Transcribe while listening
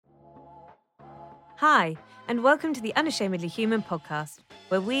Hi, and welcome to the Unashamedly Human podcast,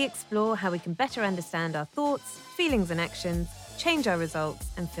 where we explore how we can better understand our thoughts, feelings, and actions, change our results,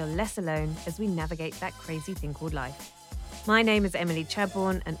 and feel less alone as we navigate that crazy thing called life. My name is Emily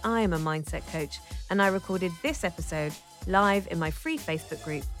Chadbourne, and I am a mindset coach, and I recorded this episode live in my free Facebook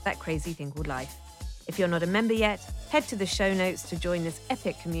group, That Crazy Thing Called Life. If you're not a member yet, head to the show notes to join this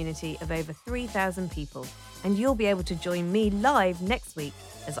epic community of over 3,000 people, and you'll be able to join me live next week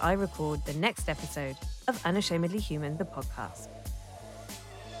as I record the next episode of Unashamedly Human, the podcast.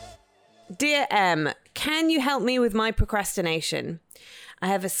 Dear Em, can you help me with my procrastination? I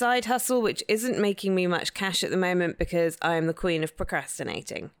have a side hustle which isn't making me much cash at the moment because I am the queen of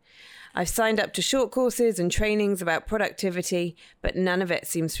procrastinating. I've signed up to short courses and trainings about productivity, but none of it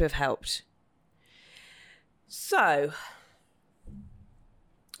seems to have helped. So,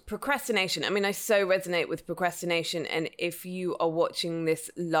 procrastination. I so resonate with procrastination. And if you are watching this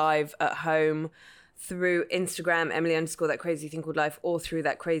live at home through Instagram, Emily_That Crazy Thing Called Life, or through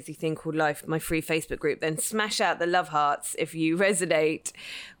That Crazy Thing Called Life, my free Facebook group, then smash out the love hearts if you resonate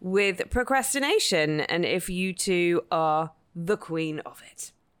with procrastination and if you too are the queen of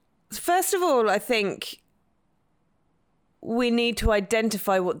it. First of all, I think we need to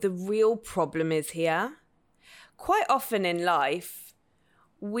identify what the real problem is here. Quite often in life,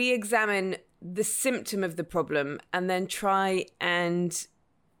 we examine the symptom of the problem and then try and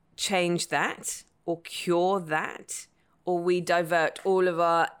change that or cure that, or we divert all of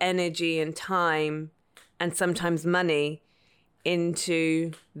our energy and time and sometimes money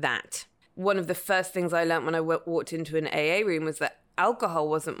into that. One of the first things I learned when I walked into an AA room was that alcohol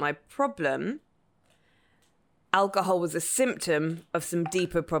wasn't my problem. Alcohol was a symptom of some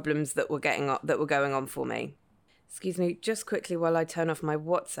deeper problems that were going on for me. Excuse me, just quickly while I turn off my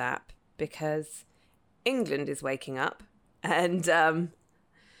WhatsApp, because England is waking up and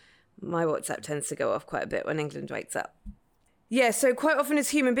my WhatsApp tends to go off quite a bit when England wakes up. Yeah, so quite often as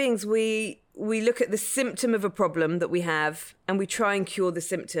human beings, we look at the symptom of a problem that we have and we try and cure the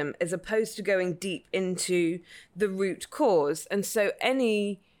symptom as opposed to going deep into the root cause. And so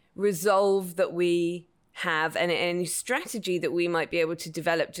any resolve that we have and any strategy that we might be able to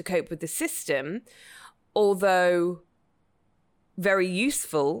develop to cope with the system, although very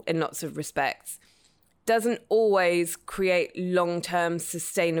useful in lots of respects, doesn't always create long-term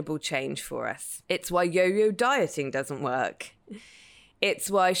sustainable change for us. It's why yo-yo dieting doesn't work.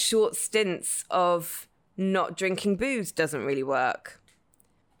 It's why short stints of not drinking booze doesn't really work.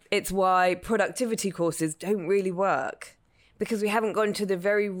 It's why productivity courses don't really work, because we haven't gone to the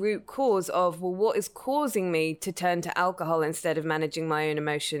very root cause of, well, what is causing me to turn to alcohol instead of managing my own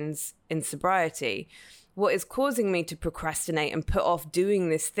emotions in sobriety? What is causing me to procrastinate and put off doing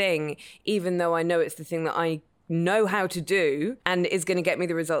this thing, even though I know it's the thing that I know how to do and is going to get me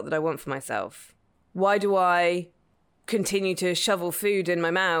the result that I want for myself? Why do I continue to shovel food in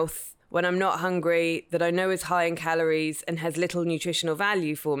my mouth when I'm not hungry, that I know is high in calories and has little nutritional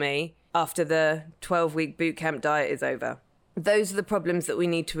value for me after the 12-week boot camp diet is over? Those are the problems that we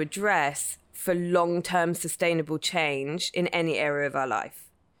need to address for long-term sustainable change in any area of our life.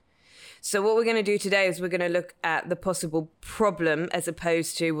 So what we're going to do today is we're going to look at the possible problem as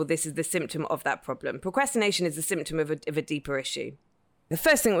opposed to, well, this is the symptom of that problem. Procrastination is a symptom of a deeper issue. The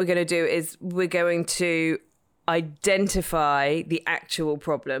first thing we're going to do is we're going to identify the actual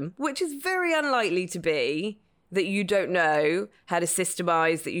problem, which is very unlikely to be that you don't know how to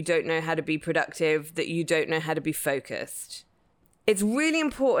systemize, that you don't know how to be productive, that you don't know how to be focused. It's really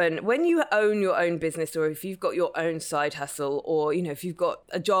important when you own your own business, or if you've got your own side hustle, or, if you've got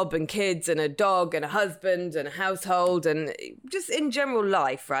a job and kids and a dog and a husband and a household and just in general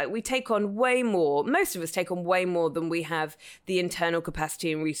life, right? We take on way more. Most of us take on way more than we have the internal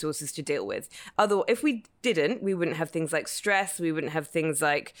capacity and resources to deal with. Although if we didn't, we wouldn't have things like stress. We wouldn't have things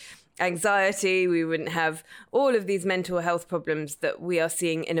like anxiety, we wouldn't have all of these mental health problems that we are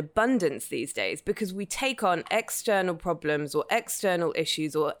seeing in abundance these days, because we take on external problems or external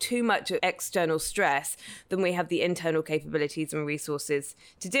issues or too much external stress than we have the internal capabilities and resources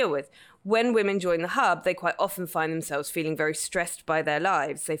to deal with. When women join the hub, they quite often find themselves feeling very stressed by their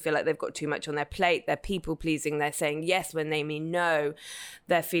lives. They feel like they've got too much on their plate. They're people pleasing. They're saying yes when they mean no.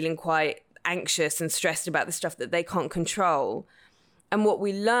 They're feeling quite anxious and stressed about the stuff that they can't control. And what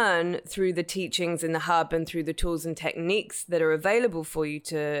we learn through the teachings in the hub and through the tools and techniques that are available for you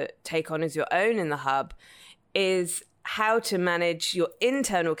to take on as your own in the hub is how to manage your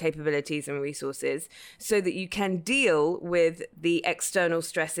internal capabilities and resources so that you can deal with the external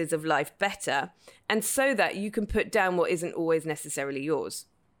stresses of life better, and so that you can put down what isn't always necessarily yours.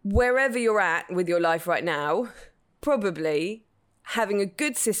 Wherever you're at with your life right now, probably having a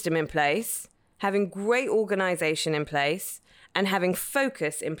good system in place, having great organization in place and having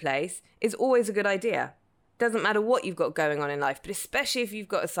focus in place is always a good idea. Doesn't matter what you've got going on in life, but especially if you've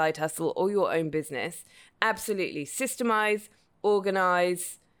got a side hustle or your own business, absolutely systemize,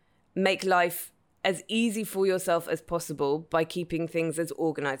 organize, make life as easy for yourself as possible by keeping things as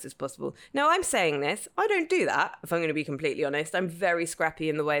organized as possible. Now, I'm saying this, I don't do that, if I'm going to be completely honest. I'm very scrappy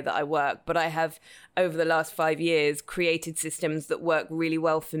in the way that I work, but I have, over the last 5 years, created systems that work really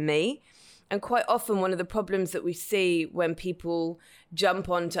well for me. And quite often, one of the problems that we see when people jump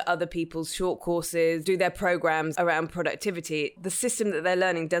onto other people's short courses, do their programs around productivity, the system that they're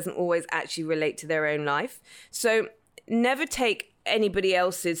learning doesn't always actually relate to their own life. So never take anybody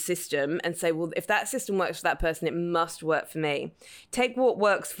else's system and say, well, if that system works for that person, it must work for me. Take what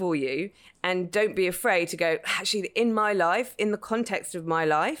works for you and don't be afraid to go, actually, in my life, in the context of my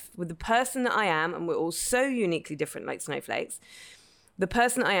life, with the person that I am, and we're all so uniquely different like snowflakes, the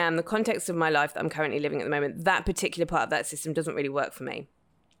person I am, the context of my life that I'm currently living at the moment, that particular part of that system doesn't really work for me.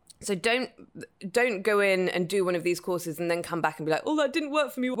 So don't go in and do one of these courses and then come back and be like, oh, that didn't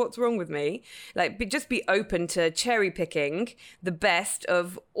work for me. What's wrong with me? Just be open to cherry picking the best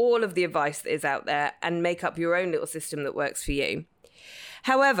of all of the advice that is out there and make up your own little system that works for you.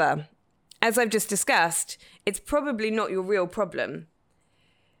 However, as I've just discussed, it's probably not your real problem.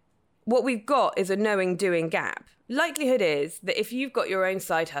 What we've got is a knowing-doing gap. Likelihood is that if you've got your own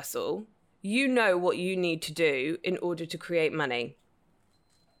side hustle, you know what you need to do in order to create money.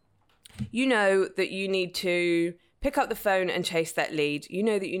 You know that you need to pick up the phone and chase that lead. You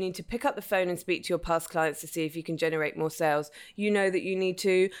know that you need to pick up the phone and speak to your past clients to see if you can generate more sales. You know that you need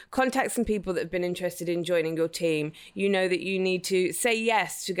to contact some people that have been interested in joining your team. You know that you need to say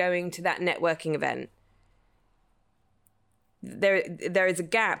yes to going to that networking event. There is a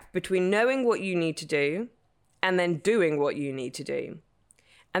gap between knowing what you need to do and then doing what you need to do.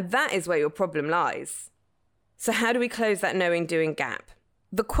 And that is where your problem lies. So how do we close that knowing-doing gap?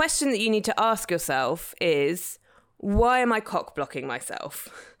 The question that you need to ask yourself is, why am I cock-blocking myself?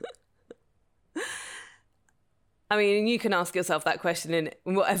 I mean, you can ask yourself that question in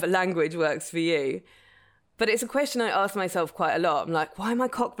whatever language works for you. But it's a question I ask myself quite a lot. I'm like, why am I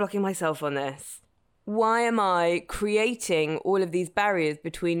cock-blocking myself on this? Why am I creating all of these barriers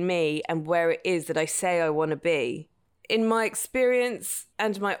between me and where it is that I say I want to be? In my experience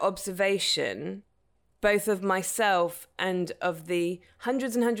and my observation, both of myself and of the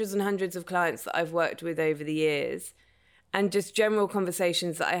hundreds and hundreds and hundreds of clients that I've worked with over the years, and just general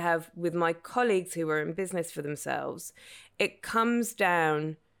conversations that I have with my colleagues who are in business for themselves, it comes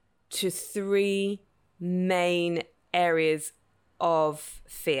down to 3 main areas of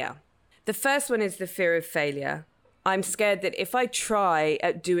fear. The first one is the fear of failure. I'm scared that if I try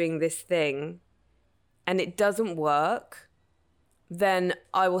at doing this thing and it doesn't work, then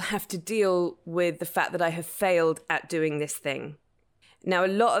I will have to deal with the fact that I have failed at doing this thing. Now, a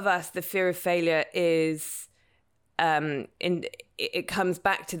lot of us, the fear of failure is, it comes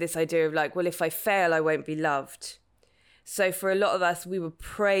back to this idea of like, well, if I fail, I won't be loved. So for a lot of us, we were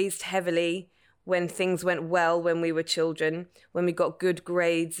praised heavily when things went well when we were children, when we got good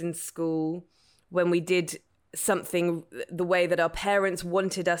grades in school, when we did something the way that our parents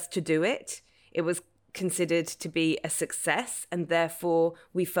wanted us to do it. It was considered to be a success, and therefore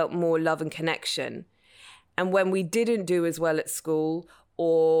we felt more love and connection. And when we didn't do as well at school,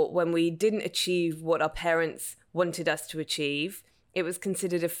 or when we didn't achieve what our parents wanted us to achieve, it was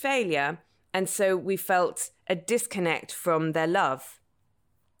considered a failure, and so we felt a disconnect from their love.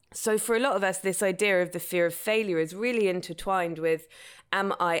 So for a lot of us, this idea of the fear of failure is really intertwined with,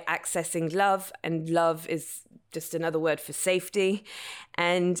 am I accessing love? And love is just another word for safety.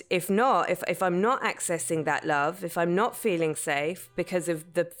 And if not, if I'm not accessing that love, if I'm not feeling safe because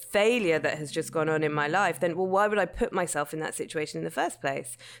of the failure that has just gone on in my life, then, well, why would I put myself in that situation in the first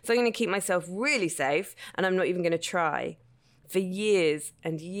place? So I'm going to keep myself really safe, and I'm not even going to try. For years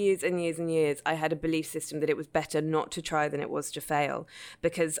and years and years and years, I had a belief system that it was better not to try than it was to fail,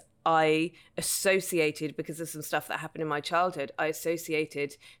 because I associated, because of some stuff that happened in my childhood, I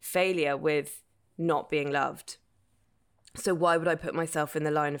associated failure with not being loved. So why would I put myself in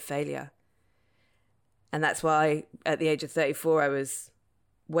the line of failure? And that's why at the age of 34, I was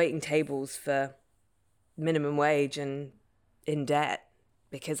waiting tables for minimum wage and in debt,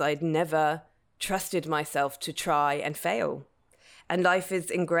 because I'd never trusted myself to try and fail. And life is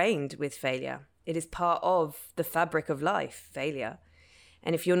ingrained with failure. It is part of the fabric of life, failure.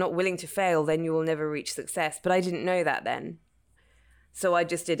 And if you're not willing to fail, then you will never reach success. But I didn't know that then. So I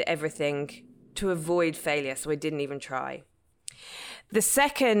just did everything to avoid failure, so I didn't even try. The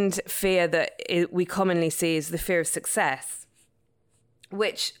second fear that we commonly see is the fear of success.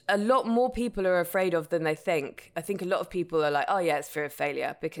 which a lot more people are afraid of than they think. I think a lot of people are like, oh yeah, it's fear of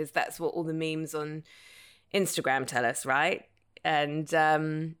failure, because that's what all the memes on Instagram tell us, right?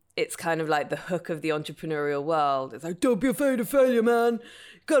 And it's kind of like the hook of the entrepreneurial world. It's like, don't be afraid of failure, man.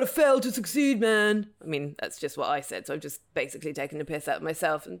 You gotta fail to succeed, man. I mean, that's just what I said. So I'm just basically taking the piss out of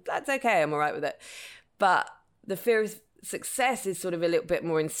myself, and that's okay. I'm all right with it. But the fear of success is sort of a little bit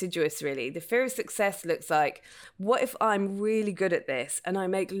more insidious, really. The fear of success looks like, what if I'm really good at this and I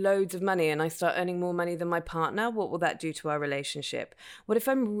make loads of money and I start earning more money than my partner? What will that do to our relationship? What if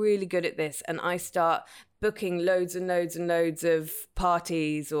I'm really good at this and I start booking loads and loads and loads of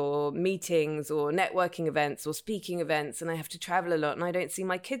parties or meetings or networking events or speaking events, and I have to travel a lot and I don't see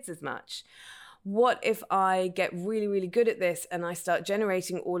my kids as much? What if I get really, really good at this and I start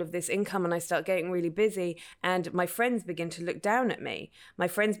generating all of this income and I start getting really busy and my friends begin to look down at me? My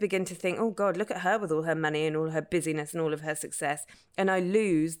friends begin to think, oh God, look at her with all her money and all her busyness and all of her success. And I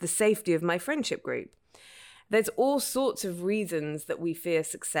lose the safety of my friendship group. There's all sorts of reasons that we fear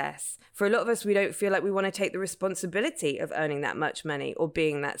success. For a lot of us, we don't feel like we want to take the responsibility of earning that much money or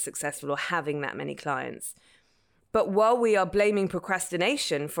being that successful or having that many clients. But while we are blaming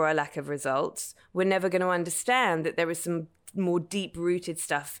procrastination for our lack of results, we're never going to understand that there is some more deep-rooted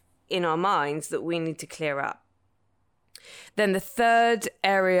stuff in our minds that we need to clear up. Then the third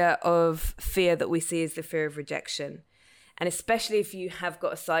area of fear that we see is the fear of rejection. And especially if you have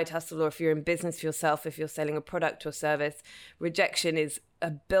got a side hustle or if you're in business for yourself, if you're selling a product or service, rejection is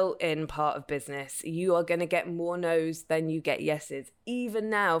a built-in part of business. You are going to get more no's than you get yeses. Even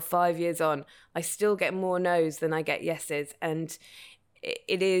now, 5 years on, I still get more no's than I get yeses. And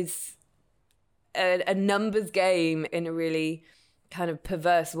it is a numbers game in a really kind of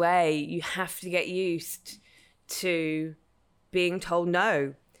perverse way. You have to get used to being told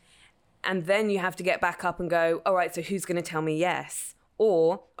no. And then you have to get back up and go, all right, so who's going to tell me yes?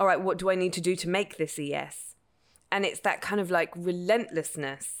 Or, all right, what do I need to do to make this a yes? And it's that kind of like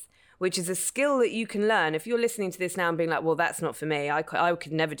relentlessness, which is a skill that you can learn. If you're listening to this now and being like, well, that's not for me, I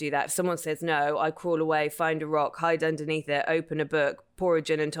could never do that. If someone says no, I crawl away, find a rock, hide underneath it, open a book, pour a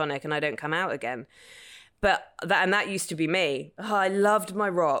gin and tonic, and I don't come out again. But that used to be me. Oh, I loved my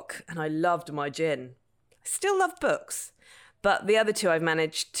rock and I loved my gin. I still love books. But the other two I've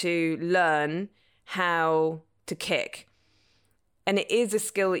managed to learn how to kick. And it is a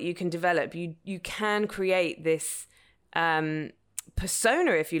skill that you can develop. You can create this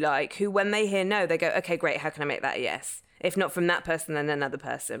persona, if you like, who when they hear no, they go, okay, great, how can I make that a yes? If not from that person, then another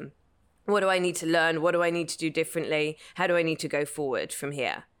person. What do I need to learn? What do I need to do differently? How do I need to go forward from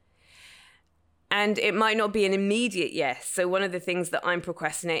here? And it might not be an immediate yes. So one of the things that I'm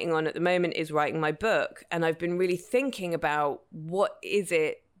procrastinating on at the moment is writing my book. And I've been really thinking about what is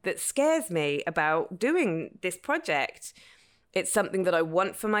it that scares me about doing this project. It's something that I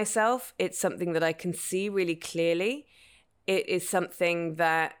want for myself. It's something that I can see really clearly. It is something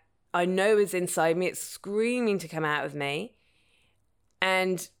that I know is inside me. It's screaming to come out of me.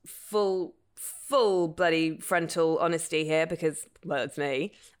 And full bloody frontal honesty here, because, well, it's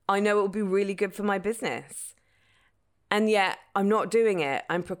me. I know it will be really good for my business. And yet I'm not doing it.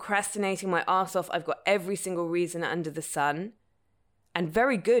 I'm procrastinating my arse off. I've got every single reason under the sun, and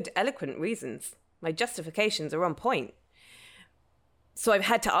very good, eloquent reasons. My justifications are on point. So I've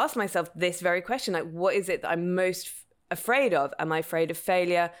had to ask myself this very question, like, what is it that I'm most afraid of? Am I afraid of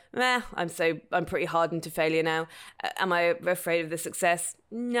failure? I'm pretty hardened to failure now. Am I afraid of the success?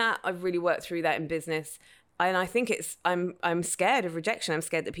 Nah, I've really worked through that in business. And I think I'm scared of rejection. I'm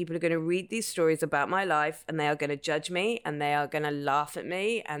scared that people are going to read these stories about my life and they are going to judge me and they are going to laugh at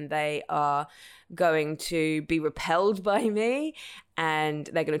me and they are going to be repelled by me and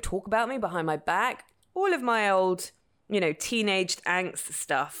they're going to talk about me behind my back. All of my old, teenage angst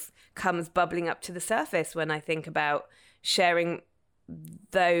stuff comes bubbling up to the surface when I think about sharing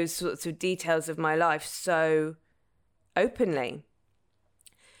those sorts of details of my life so openly.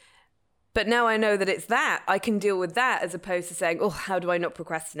 But now I know that it's that. I can deal with that as opposed to saying, oh, how do I not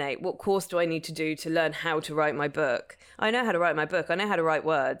procrastinate? What course do I need to do to learn how to write my book? I know how to write my book. I know how to write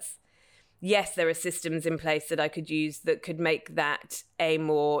words. Yes, there are systems in place that I could use that could make that a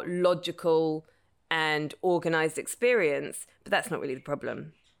more logical and organized experience, but that's not really the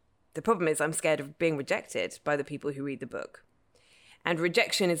problem. The problem is I'm scared of being rejected by the people who read the book. And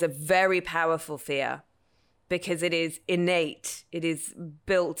rejection is a very powerful fear, because it is innate. It is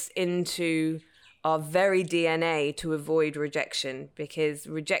built into our very DNA to avoid rejection, because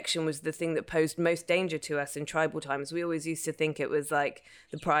rejection was the thing that posed most danger to us in tribal times. We always used to think it was like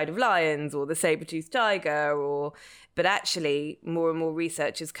the pride of lions or the saber-toothed tiger, but actually more and more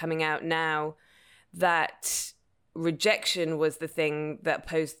research is coming out now that rejection was the thing that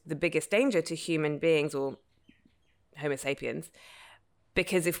posed the biggest danger to human beings, or Homo sapiens,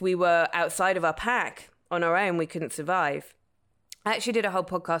 because if we were outside of our pack on our own, we couldn't survive. I actually did a whole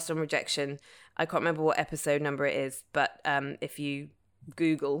podcast on rejection. I can't remember what episode number it is, but if you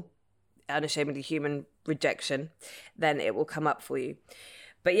Google unashamedly human rejection, then it will come up for you.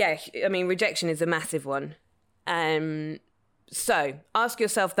 But yeah, I mean, rejection is a massive one. So ask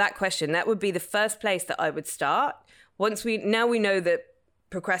yourself that question. That would be the first place that I would start. Now we know that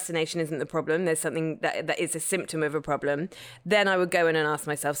procrastination isn't the problem. There's something that is a symptom of a problem. Then I would go in and ask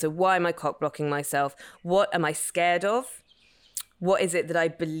myself, so why am I cock blocking myself? What am I scared of? What is it that I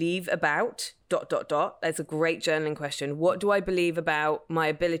believe about? ... That's a great journaling question. What do I believe about my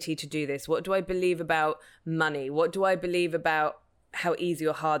ability to do this? What do I believe about money? What do I believe about how easy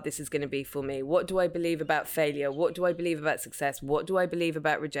or hard this is going to be for me? What do I believe about failure? What do I believe about success? What do I believe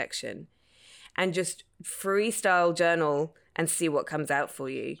about rejection? And just freestyle journal and see what comes out for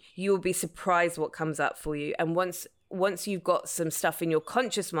you. You will be surprised what comes up for you. And once you've got some stuff in your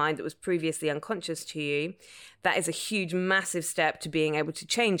conscious mind that was previously unconscious to you, that is a huge, massive step to being able to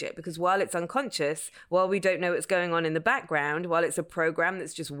change it. Because while it's unconscious, while we don't know what's going on in the background, while it's a program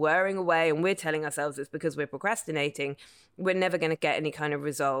that's just whirring away and we're telling ourselves it's because we're procrastinating, we're never going to get any kind of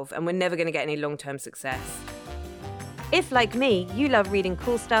resolve and we're never going to get any long-term success. If, like me, you love reading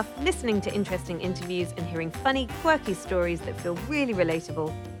cool stuff, listening to interesting interviews and hearing funny, quirky stories that feel really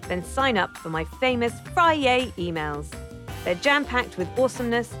relatable, then sign up for my famous Friday emails. They're jam-packed with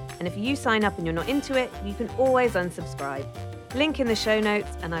awesomeness, and if you sign up and you're not into it, you can always unsubscribe. Link in the show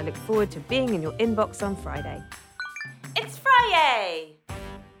notes, and I look forward to being in your inbox on Friday. It's Friday!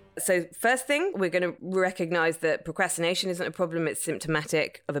 So first thing, we're going to recognize that procrastination isn't a problem. It's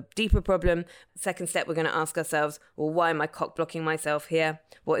symptomatic of a deeper problem. Second step, we're going to ask ourselves, well, why am I cock blocking myself here?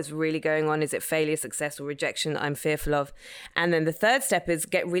 What is really going on? Is it failure, success, or rejection that I'm fearful of? And then the third step is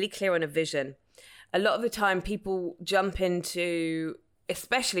get really clear on a vision. A lot of the time people jump into,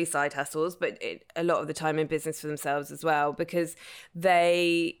 especially side hustles, but a lot of the time in business for themselves as well, because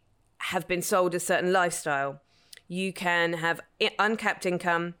they have been sold a certain lifestyle. You can have uncapped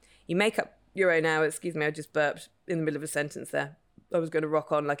income. You make up your own hours. Excuse me, I just burped in the middle of a sentence there. I was going to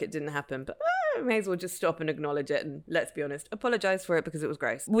rock on like it didn't happen, but I may as well just stop and acknowledge it and, let's be honest, apologize for it because it was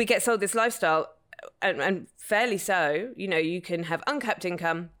gross. We get sold this lifestyle, and fairly so. You know, you can have uncapped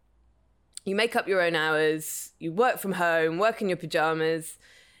income. You make up your own hours. You work from home, work in your pajamas.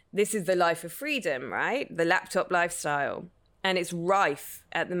 This is the life of freedom, right? The laptop lifestyle. And it's rife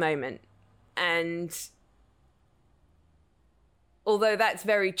at the moment. And although that's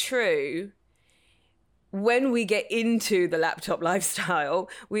very true, when we get into the laptop lifestyle,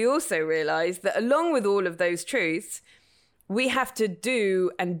 we also realize that along with all of those truths, we have to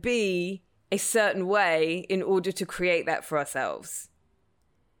do and be a certain way in order to create that for ourselves.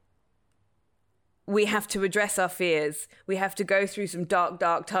 We have to address our fears. We have to go through some dark,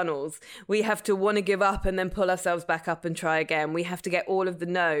 dark tunnels. We have to want to give up and then pull ourselves back up and try again. We have to get all of the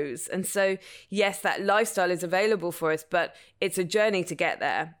no's. And so, yes, that lifestyle is available for us, but it's a journey to get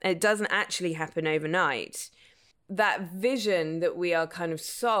there. And it doesn't actually happen overnight. That vision that we are kind of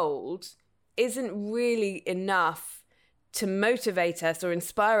sold isn't really enough to motivate us or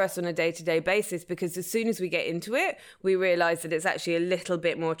inspire us on a day-to-day basis, because as soon as we get into it, we realize that it's actually a little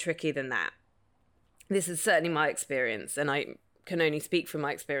bit more tricky than that. This is certainly my experience, and I can only speak from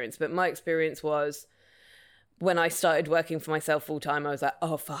my experience, but my experience was when I started working for myself full time, I was like,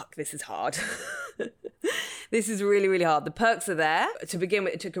 oh, fuck, this is hard. This is really, really hard. The perks are there. To begin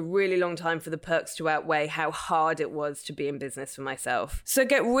with, it took a really long time for the perks to outweigh how hard it was to be in business for myself. So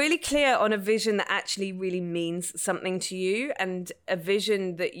get really clear on a vision that actually really means something to you, and a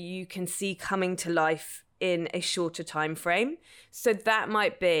vision that you can see coming to life in a shorter time frame. So that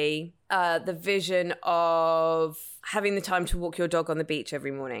might be the vision of having the time to walk your dog on the beach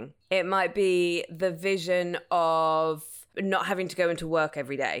every morning. It might be the vision of not having to go into work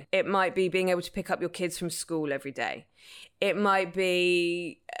every day. It might be being able to pick up your kids from school every day. It might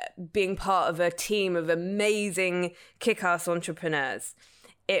be being part of a team of amazing kick-ass entrepreneurs.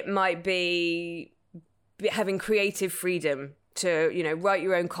 It might be having creative freedom to, you know, write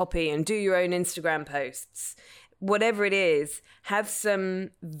your own copy and do your own Instagram posts. Whatever it is, have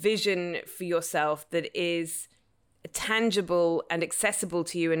some vision for yourself that is tangible and accessible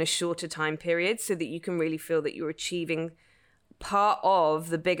to you in a shorter time period, so that you can really feel that you're achieving part of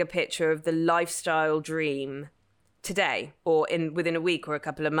the bigger picture of the lifestyle dream today, or within a week or a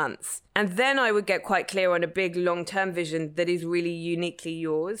couple of months. And then I would get quite clear on a big long-term vision that is really uniquely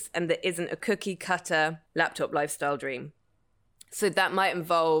yours and that isn't a cookie cutter laptop lifestyle dream. So that might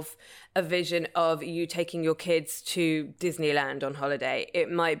involve a vision of you taking your kids to Disneyland on holiday. It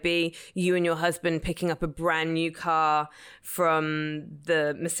might be you and your husband picking up a brand new car from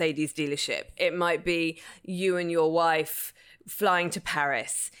the Mercedes dealership. It might be you and your wife flying to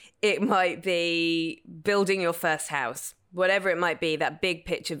Paris. It might be building your first house. Whatever it might be, that big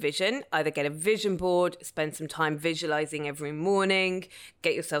picture vision, either get a vision board, spend some time visualizing every morning,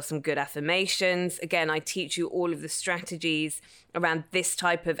 get yourself some good affirmations. Again, I teach you all of the strategies around this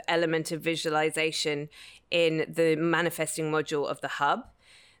type of element of visualization in the manifesting module of the Hub.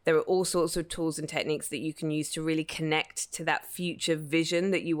 There are all sorts of tools and techniques that you can use to really connect to that future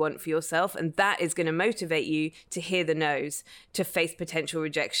vision that you want for yourself. And that is going to motivate you to hear the no's, to face potential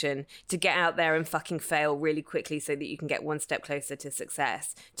rejection, to get out there and fucking fail really quickly so that you can get one step closer to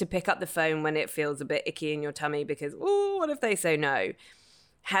success, to pick up the phone when it feels a bit icky in your tummy because, oh, what if they say no?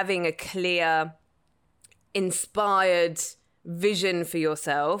 Having a clear, inspired vision for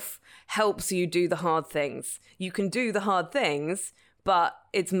yourself helps you do the hard things. You can do the hard things, but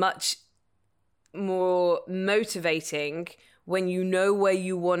it's much more motivating when you know where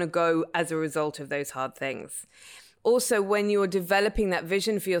you want to go as a result of those hard things. Also, when you're developing that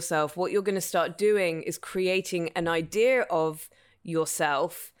vision for yourself, what you're going to start doing is creating an idea of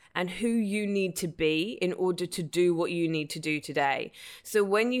yourself and who you need to be in order to do what you need to do today. So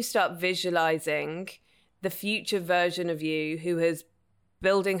when you start visualizing the future version of you who is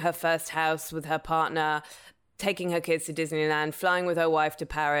building her first house with her partner, taking her kids to Disneyland, flying with her wife to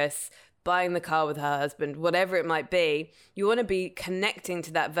Paris, buying the car with her husband, whatever it might be, you want to be connecting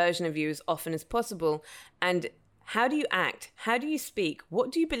to that version of you as often as possible. And how do you act? How do you speak?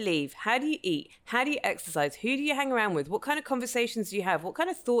 What do you believe? How do you eat? How do you exercise? Who do you hang around with? What kind of conversations do you have? What kind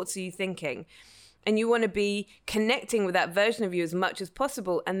of thoughts are you thinking? And you want to be connecting with that version of you as much as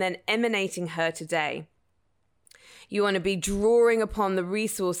possible and then emanating her today. You want to be drawing upon the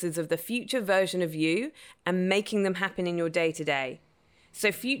resources of the future version of you and making them happen in your day-to-day.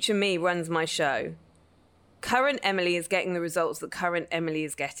 So future me runs my show. Current Emily is getting the results that current Emily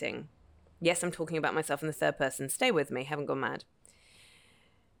is getting. Yes, I'm talking about myself in the third person. Stay with me. Haven't gone mad.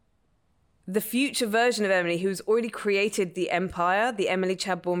 The future version of Emily, who's already created the empire, the Emily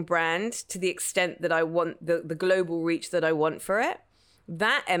Chadbourne brand, to the extent that I want the global reach that I want for it,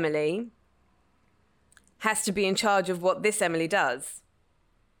 that Emily has to be in charge of what this Emily does.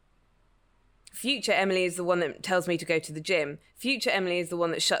 Future Emily is the one that tells me to go to the gym. Future Emily is the one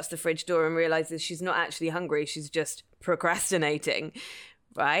that shuts the fridge door and realizes she's not actually hungry, she's just procrastinating,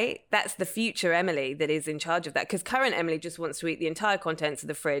 right? That's the future Emily that is in charge of that. Because current Emily just wants to eat the entire contents of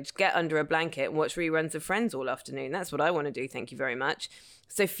the fridge, get under a blanket and watch reruns of Friends all afternoon. That's what I want to do, thank you very much.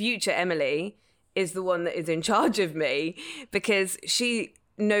 So future Emily is the one that is in charge of me because she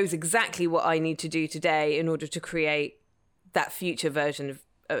knows exactly what I need to do today in order to create that future version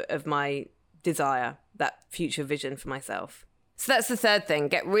of my desire, that future vision for myself. So that's the third thing.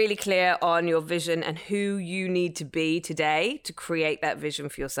 Get really clear on your vision and who you need to be today to create that vision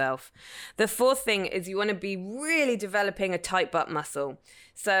for yourself. The fourth thing is you want to be really developing a tight butt muscle.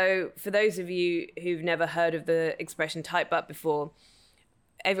 So for those of you who've never heard of the expression tight butt before,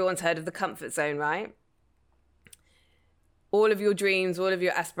 everyone's heard of the comfort zone, right? All of your dreams, all of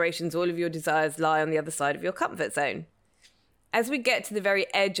your aspirations, all of your desires lie on the other side of your comfort zone. As we get to the very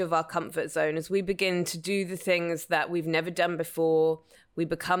edge of our comfort zone, as we begin to do the things that we've never done before, we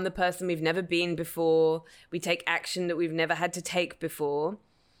become the person we've never been before, we take action that we've never had to take before,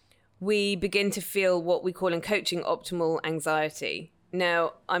 we begin to feel what we call in coaching optimal anxiety.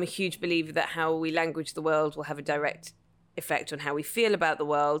 Now, I'm a huge believer that how we language the world will have a direct effect on how we feel about the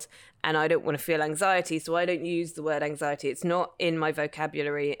world, and I don't want to feel anxiety, so I don't use the word anxiety. It's not in my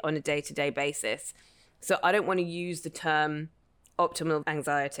vocabulary on a day-to-day basis. So I don't want to use the term optimal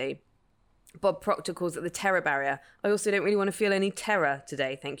anxiety. Bob Proctor calls it the terror barrier. I also don't really want to feel any terror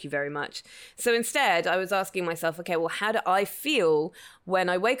today, thank you very much. So instead, I was asking myself, okay, well, how do I feel when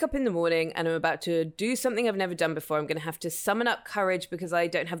I wake up in the morning and I'm about to do something I've never done before? I'm going to have to summon up courage because I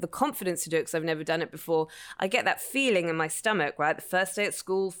don't have the confidence to do it because I've never done it before. I get that feeling in my stomach, right? The first day at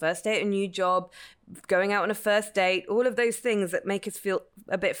school, first day at a new job, going out on a first date, all of those things that make us feel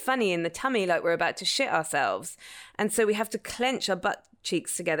a bit funny in the tummy, like we're about to shit ourselves. And so we have to clench our butt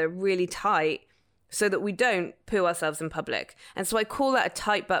cheeks together really tight so that we don't poo ourselves in public. And so I call that a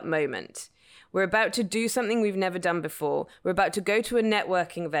tight butt moment. We're about to do something we've never done before. We're about to go to a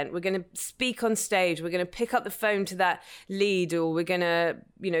networking event. We're going to speak on stage. We're going to pick up the phone to that lead, or we're going to,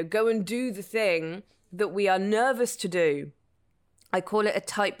 go and do the thing that we are nervous to do. I call it a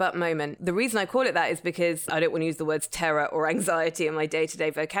tight butt moment. The reason I call it that is because I don't want to use the words terror or anxiety in my day-to-day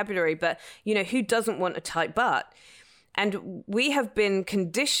vocabulary, but, who doesn't want a tight butt? And we have been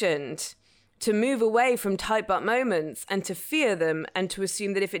conditioned to move away from tight butt moments and to fear them and to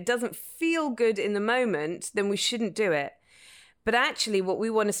assume that if it doesn't feel good in the moment, then we shouldn't do it. But actually, what we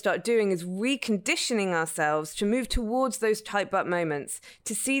want to start doing is reconditioning ourselves to move towards those tight butt moments,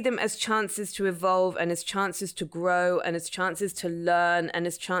 to see them as chances to evolve and as chances to grow and as chances to learn and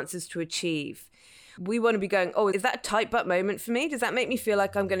as chances to achieve. We want to be going, oh, is that a tight butt moment for me? Does that make me feel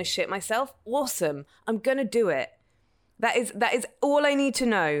like I'm going to shit myself? Awesome. I'm going to do it. That is all I need to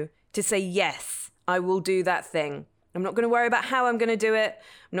know to say, yes, I will do that thing. I'm not going to worry about how I'm going to do it.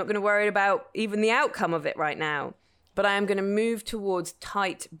 I'm not going to worry about even the outcome of it right now. But I am going to move towards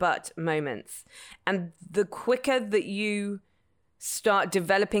tight butt moments. And the quicker that you start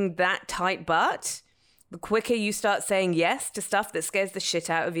developing that tight butt, the quicker you start saying yes to stuff that scares the shit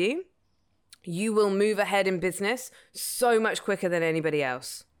out of you, you will move ahead in business so much quicker than anybody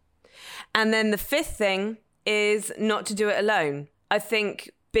else. And then the fifth thing is not to do it alone. I think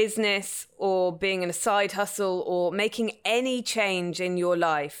business or being in a side hustle or making any change in your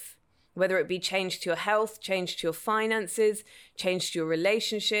life, whether it be change to your health, change to your finances, change to your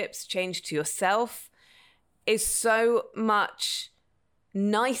relationships, change to yourself, is so much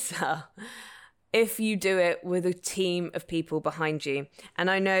nicer if you do it with a team of people behind you. And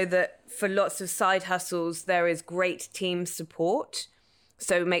I know that for lots of side hustles, there is great team support.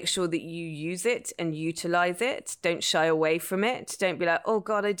 So make sure that you use it and utilize it. Don't shy away from it. Don't be like, oh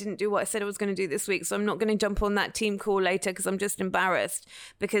God, I didn't do what I said I was going to do this week, so I'm not going to jump on that team call later because I'm just embarrassed.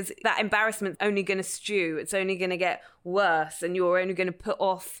 Because that embarrassment's only going to stew. It's only going to get worse, and you're only going to put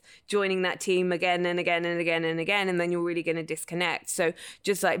off joining that team again and again and again and again, and then you're really going to disconnect. So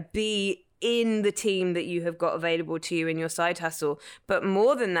just like be in the team that you have got available to you in your side hustle. But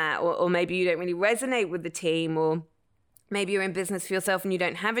more than that, or maybe you don't really resonate with the team, or maybe you're in business for yourself and you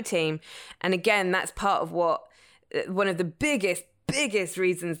don't have a team. And again, that's part of one of the biggest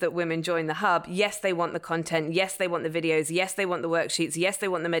reasons that women join the hub. Yes, they want the content. Yes, they want the videos. Yes, they want the worksheets. Yes, they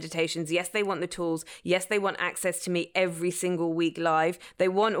want the meditations. Yes, they want the tools. Yes, they want access to me every single week live. They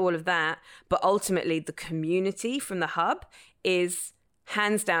want all of that. But ultimately, the community from the hub is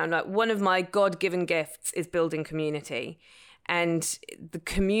hands down, like one of my God-given gifts is building community. And the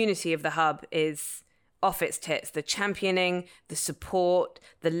community of the hub is off its tits. The championing, the support,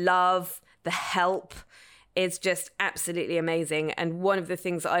 the love, the help is just absolutely amazing. And one of the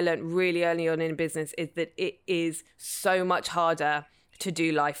things that I learned really early on in business is that it is so much harder to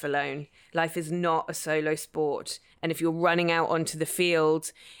do life alone. Life is not a solo sport. And if you're running out onto the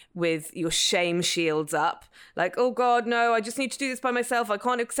field with your shame shields up, like, oh God, no, I just need to do this by myself. I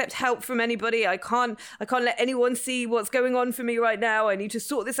can't accept help from anybody. I can't let anyone see what's going on for me right now. I need to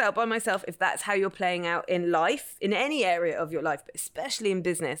sort this out by myself. If that's how you're playing out in life, in any area of your life, but especially in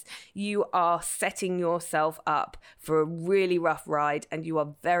business, you are setting yourself up for a really rough ride, and you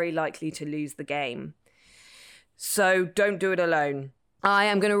are very likely to lose the game. So don't do it alone. I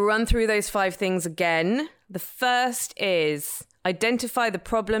am going to run through those 5 things again. The first is identify the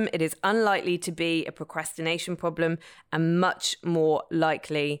problem. It is unlikely to be a procrastination problem and much more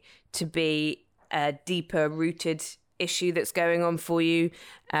likely to be a deeper rooted issue that's going on for you.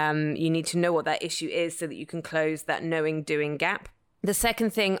 You need to know what that issue is so that you can close that knowing doing gap. The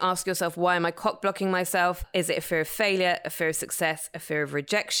second thing, ask yourself, why am I cock blocking myself? Is it a fear of failure, a fear of success, a fear of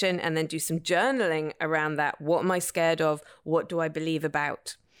rejection? And then do some journaling around that. What am I scared of? What do I believe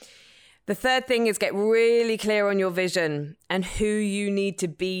about? The third thing is get really clear on your vision and who you need to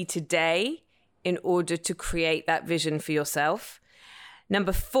be today in order to create that vision for yourself.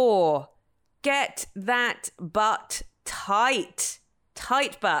 Number 4, get that butt tight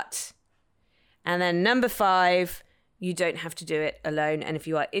butt. And then number 5, you don't have to do it alone. And if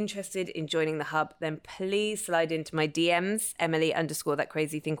you are interested in joining the hub, then please slide into my DMs,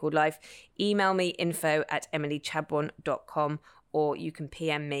 Emily_thatcrazythingcalledlife. Email me info@emilychadbourne.com, or you can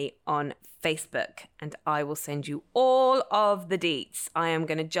PM me on Facebook and I will send you all of the deets. I am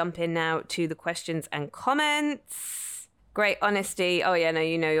going to jump in now to the questions and comments. Great honesty. Oh yeah, no,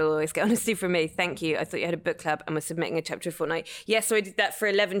 you know you'll always get honesty from me. Thank you. I thought you had a book club and was submitting a chapter a fortnight. Yes, so I did that for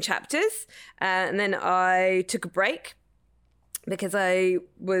 11 chapters. And then I took a break because I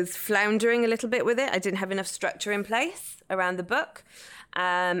was floundering a little bit with it. I didn't have enough structure in place around the book.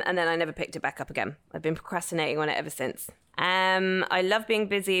 And then I never picked it back up again. I've been procrastinating on it ever since. I love being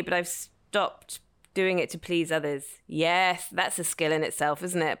busy, but I've stopped doing it to please others. Yes, that's a skill in itself,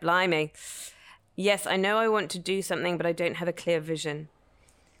 isn't it? Blimey. Yes, I know I want to do something, but I don't have a clear vision.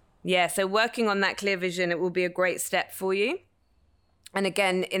 Yeah, so working on that clear vision, it will be a great step for you. And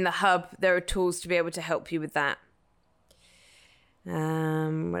again, in the hub, there are tools to be able to help you with that.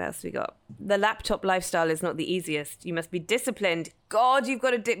 What else we got? The laptop lifestyle is not the easiest. You must be disciplined. God, you've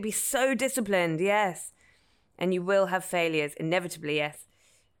got to be so disciplined. Yes. And you will have failures, inevitably, yes.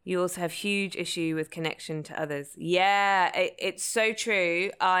 You also have huge issue with connection to others. Yeah, it's so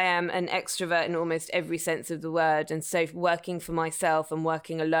true. I am an extrovert in almost every sense of the word. And so working for myself and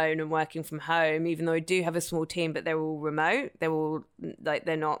working alone and working from home, even though I do have a small team, but they're all remote. They're all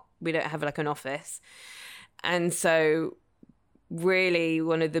we don't have like an office. And so really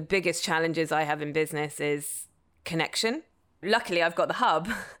one of the biggest challenges I have in business is connection. Luckily, I've got the hub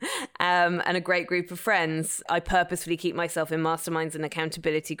and a great group of friends. I purposefully keep myself in masterminds and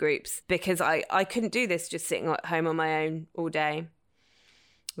accountability groups because I couldn't do this just sitting at home on my own all day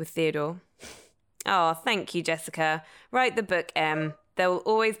with Theodore. Oh, thank you, Jessica. Write the book, Em. There will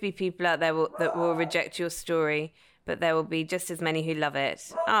always be people out there that will reject your story, but there will be just as many who love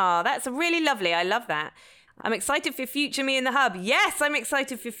it. Oh, that's really lovely. I love that. I'm excited for future me in the hub. Yes, I'm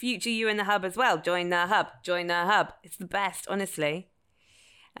excited for future you in the hub as well. Join the hub. Join the hub. It's the best, honestly.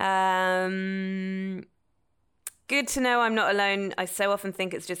 Good to know I'm not alone. I so often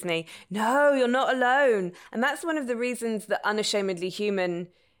think it's just me. No, you're not alone. And that's one of the reasons that Unashamedly Human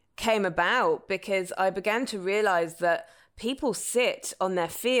came about, because I began to realize that people sit on their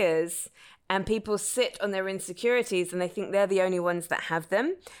fears and people sit on their insecurities and they think they're the only ones that have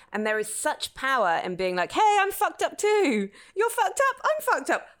them. And there is such power in being like, hey, I'm fucked up too. You're fucked up. I'm fucked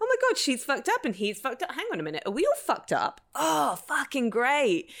up. Oh my God, she's fucked up and he's fucked up. Hang on a minute. Are we all fucked up? Oh, fucking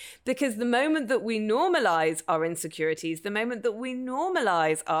great. Because the moment that we normalize our insecurities, the moment that we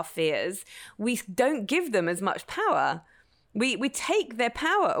normalize our fears, we don't give them as much power. We take their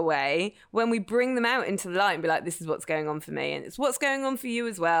power away when we bring them out into the light and be like, this is what's going on for me. And it's what's going on for you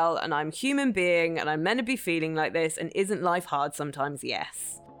as well. And I'm a human being and I'm meant to be feeling like this. And isn't life hard sometimes?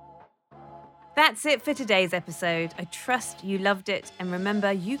 Yes. That's it for today's episode. I trust you loved it. And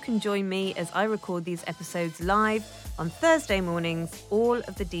remember, you can join me as I record these episodes live on Thursday mornings. All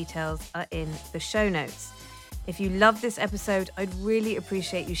of the details are in the show notes. If you love this episode, I'd really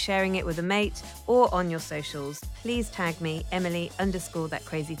appreciate you sharing it with a mate or on your socials. Please tag me,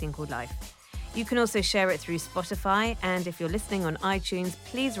 Emily_ThatCrazyThingCalledLife. You can also share it through Spotify. And if you're listening on iTunes,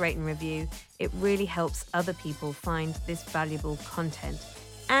 please rate and review. It really helps other people find this valuable content.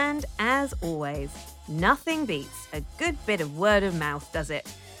 And as always, nothing beats a good bit of word of mouth, does it?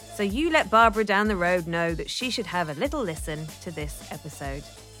 So you let Barbara down the road know that she should have a little listen to this episode.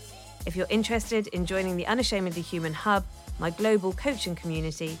 If you're interested in joining the Unashamedly Human Hub, my global coaching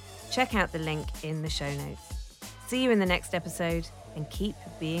community, check out the link in the show notes. See you in the next episode and keep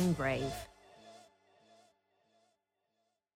being brave.